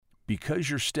Because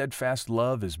your steadfast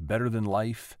love is better than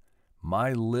life,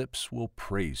 my lips will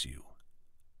praise you.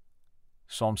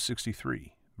 Psalm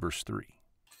 63, verse 3.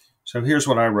 So here's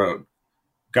what I wrote.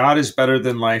 God is better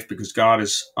than life because God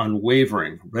is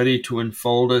unwavering, ready to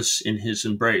enfold us in his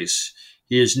embrace.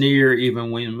 He is near even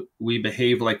when we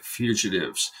behave like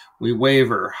fugitives. We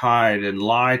waver, hide, and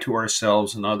lie to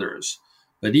ourselves and others.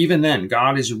 But even then,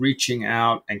 God is reaching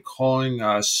out and calling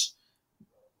us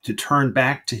to turn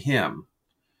back to him.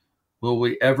 Will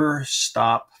we ever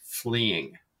stop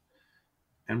fleeing?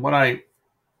 And what I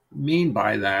mean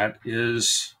by that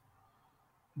is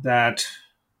that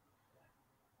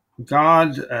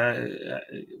God,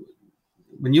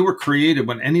 when you were created,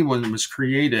 when anyone was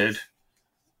created,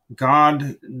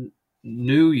 God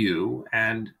knew you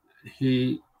and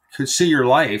he could see your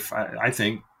life, I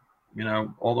think,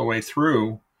 all the way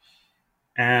through.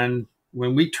 And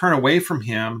when we turn away from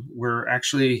him, we're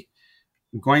actually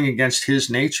going against his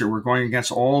nature. We're going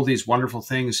against all these wonderful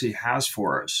things he has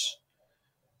for us.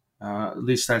 At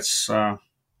least that's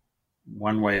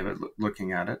one way of it,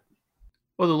 looking at it.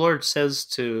 Well, the Lord says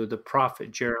to the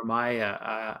prophet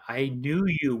Jeremiah, I knew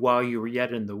you while you were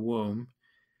yet in the womb.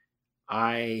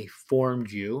 I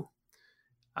formed you.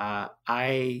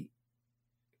 I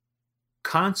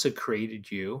consecrated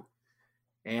you,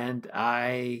 and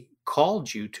I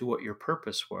called you to what your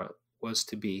purpose was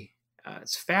to be.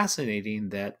 It's fascinating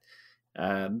that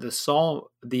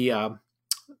the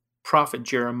prophet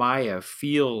Jeremiah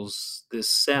feels this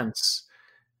sense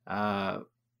from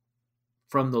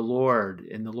the Lord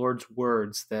in the Lord's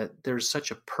words that there's such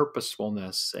a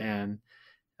purposefulness, and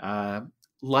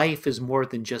life is more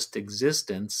than just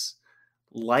existence.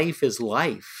 Life is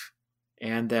life,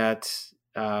 and that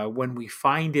when we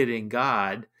find it in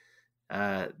God,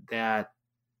 that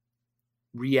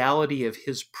reality of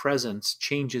his presence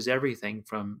changes everything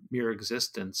from mere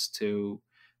existence to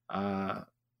our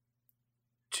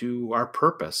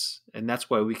purpose. And that's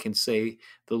why we can say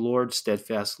the Lord's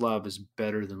steadfast love is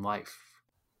better than life.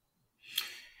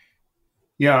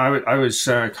 Yeah, I was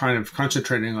kind of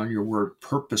concentrating on your word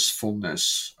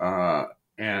purposefulness,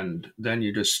 and then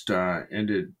you just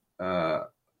ended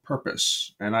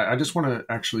purpose. And I just want to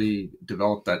actually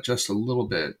develop that just a little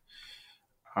bit.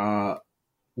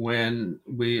 When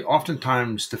we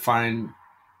oftentimes define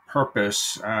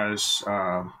purpose as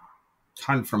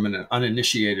kind of from an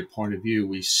uninitiated point of view,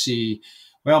 we see,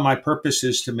 well, my purpose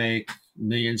is to make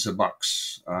millions of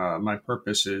bucks. My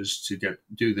purpose is to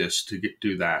do this,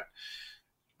 do that.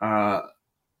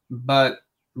 But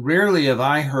rarely have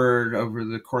I heard over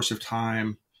the course of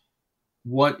time,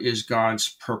 what is God's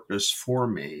purpose for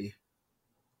me?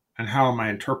 And how am I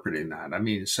interpreting that? I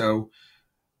mean, so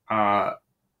I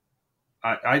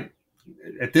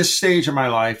at this stage of my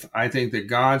life, I think that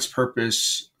God's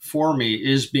purpose for me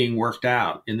is being worked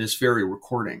out in this very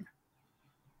recording.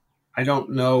 I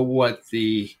don't know what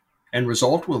the end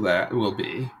result will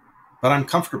be, but I'm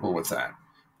comfortable with that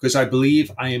because I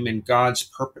believe I am in God's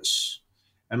purpose,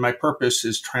 and my purpose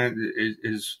is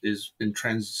been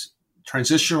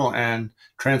transitional and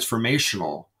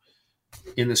transformational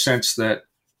in the sense that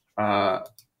I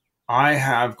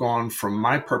have gone from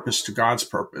my purpose to God's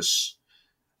purpose.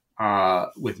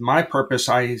 With my purpose,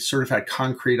 I sort of had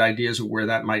concrete ideas of where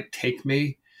that might take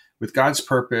me. With God's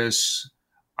purpose,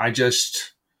 I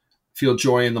just feel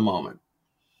joy in the moment.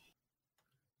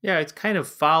 Yeah, it's kind of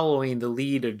following the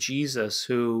lead of Jesus,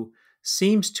 who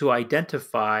seems to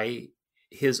identify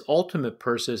his ultimate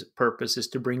purpose is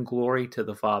to bring glory to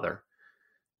the Father.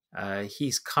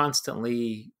 He's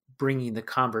constantly bringing the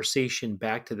conversation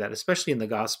back to that, especially in the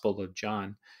Gospel of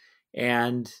John.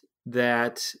 And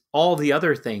that all the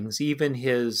other things, even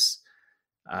his,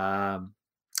 what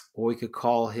we could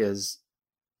call his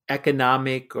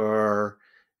economic or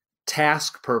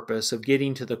task purpose of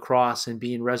getting to the cross and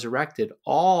being resurrected,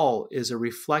 all is a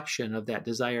reflection of that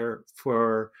desire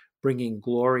for bringing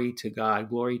glory to God,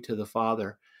 glory to the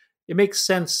Father. It makes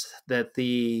sense that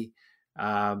the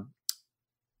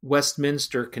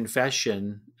Westminster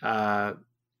Confession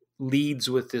leads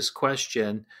with this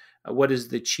question, what is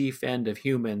the chief end of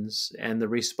humans? And the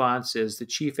response is, the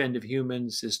chief end of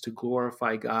humans is to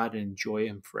glorify God and enjoy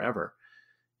him forever.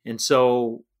 And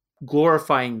so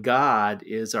glorifying God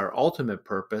is our ultimate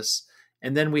purpose.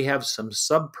 And then we have some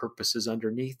sub-purposes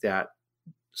underneath that.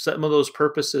 Some of those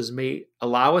purposes may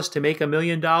allow us to make $1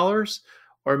 million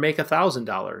or make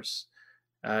 $1,000.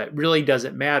 It really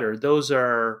doesn't matter. Those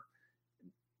are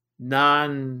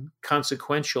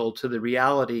non-consequential to the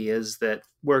reality is that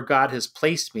where God has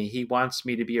placed me, he wants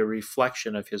me to be a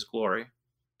reflection of his glory.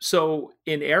 So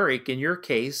in Eric, in your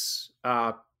case,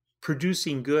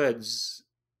 producing goods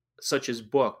such as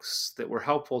books that were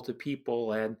helpful to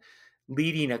people, and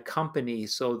leading a company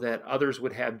so that others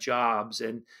would have jobs,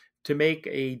 and to make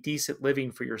a decent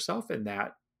living for yourself in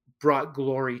that brought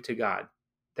glory to God.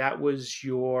 That was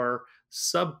your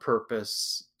sub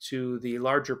purpose to the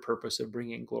larger purpose of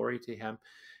bringing glory to Him.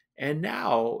 And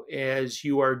now, as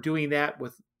you are doing that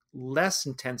with less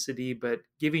intensity, but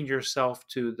giving yourself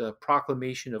to the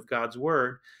proclamation of God's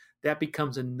word, that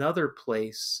becomes another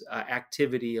place,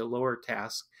 activity, a lower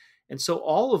task. And so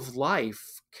all of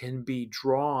life can be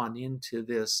drawn into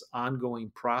this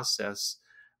ongoing process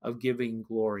of giving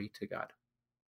glory to God.